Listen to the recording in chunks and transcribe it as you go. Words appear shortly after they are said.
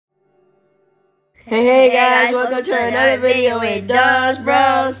Hey guys, welcome to another video with Dos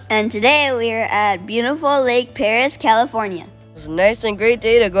Bros. And today we are at beautiful Lake Perris, California. It's a nice and great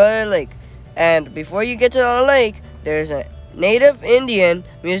day to go to the lake. And before you get to the lake, there's a native Indian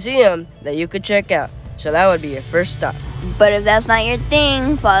museum that you could check out. So that would be your first stop. But if that's not your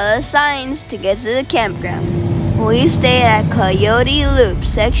thing, follow the signs to get to the campground. We stayed at Coyote Loop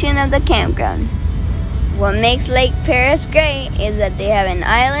section of the campground. What makes Lake Perris great is that they have an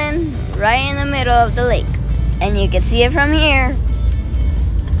island right in the middle of the lake, and you can see it from here.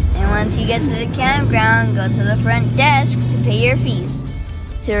 And once you get to the campground, go to the front desk to pay your fees.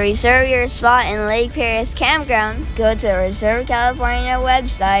 To reserve your spot in Lake Perris Campground, go to the Reserve California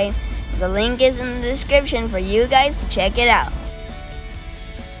website. The link is in the description for you guys to check it out.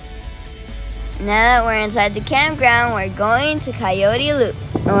 Now that we're inside the campground, we're going to Coyote Loop.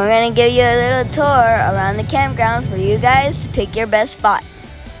 And we're going to give you a little tour around the campground for you guys to pick your best spot.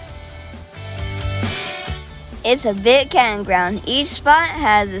 It's a big campground. Each spot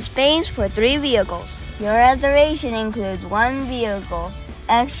has a space for 3 vehicles. Your reservation includes 1 vehicle.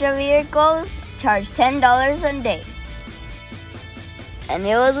 Extra vehicles charge $10 a day. And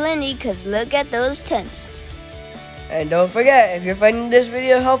it was windy because look at those tents. And don't forget, if you're finding this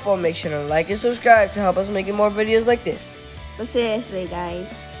video helpful, make sure to like and subscribe to help us making more videos like this. But seriously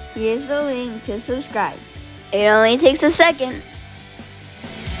guys, here's the link to subscribe. It only takes a second.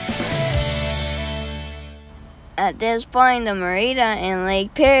 At this point, the marina in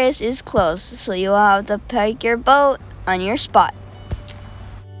Lake Perris is closed, so you'll have to park your boat on your spot.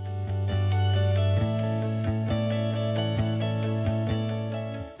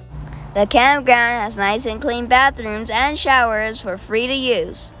 The campground has nice and clean bathrooms and showers for free to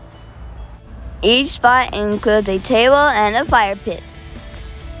use. Each spot includes a table and a fire pit.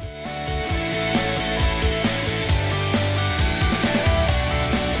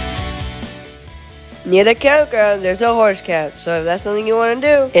 Near the campground, there's a horse camp, so if that's something you want to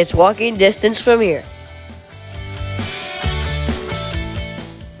do, it's walking distance from here.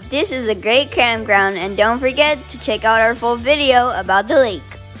 This is a great campground, and don't forget to check out our full video about the lake.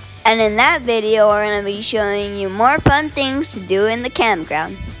 And in that video, we're going to be showing you more fun things to do in the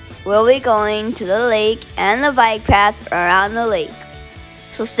campground. We'll be going to the lake and the bike path around the lake.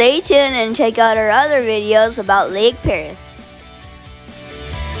 So stay tuned and check out our other videos about Lake Perris.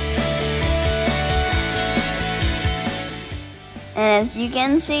 And as you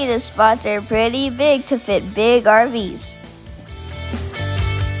can see, the spots are pretty big to fit big RVs.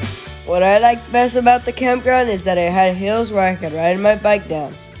 What I liked best about the campground is that it had hills where I could ride my bike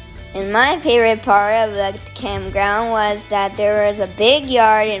down. And my favorite part of the campground was that there was a big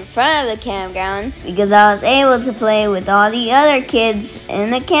yard in front of the campground because I was able to play with all the other kids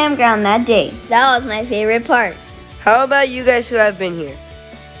in the campground that day. That was my favorite part. How about you guys who have been here?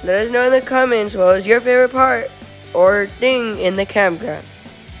 Let us know in the comments what was your favorite part or thing in the campground.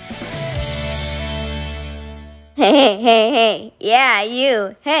 Hey, yeah,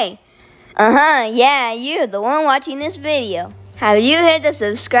 you. Hey. Yeah, you, the one watching this video. Have you hit the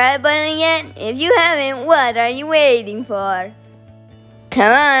subscribe button yet? If you haven't, what are you waiting for?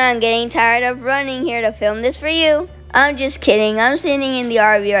 Come on, I'm getting tired of running here to film this for you. I'm just kidding, I'm sitting in the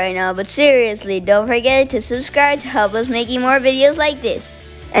RV right now, but seriously, don't forget to subscribe to help us making more videos like this.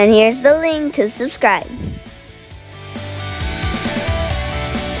 And here's the link to subscribe.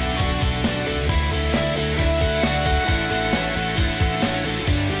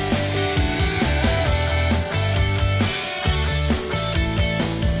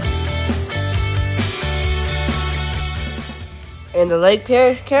 In the Lake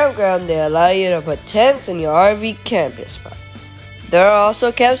Perris campground, they allow you to put tents in your RV camping spot. There are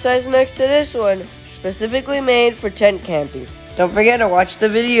also campsites next to this one, specifically made for tent camping. Don't forget to watch the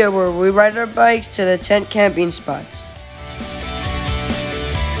video where we ride our bikes to the tent camping spots.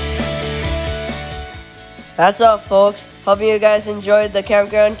 That's all folks, hoping you guys enjoyed the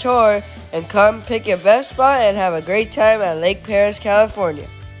campground tour, and come pick your best spot and have a great time at Lake Perris, California.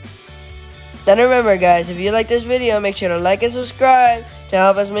 Then remember guys, if you like this video, make sure to like and subscribe to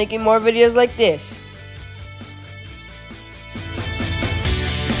help us making more videos like this.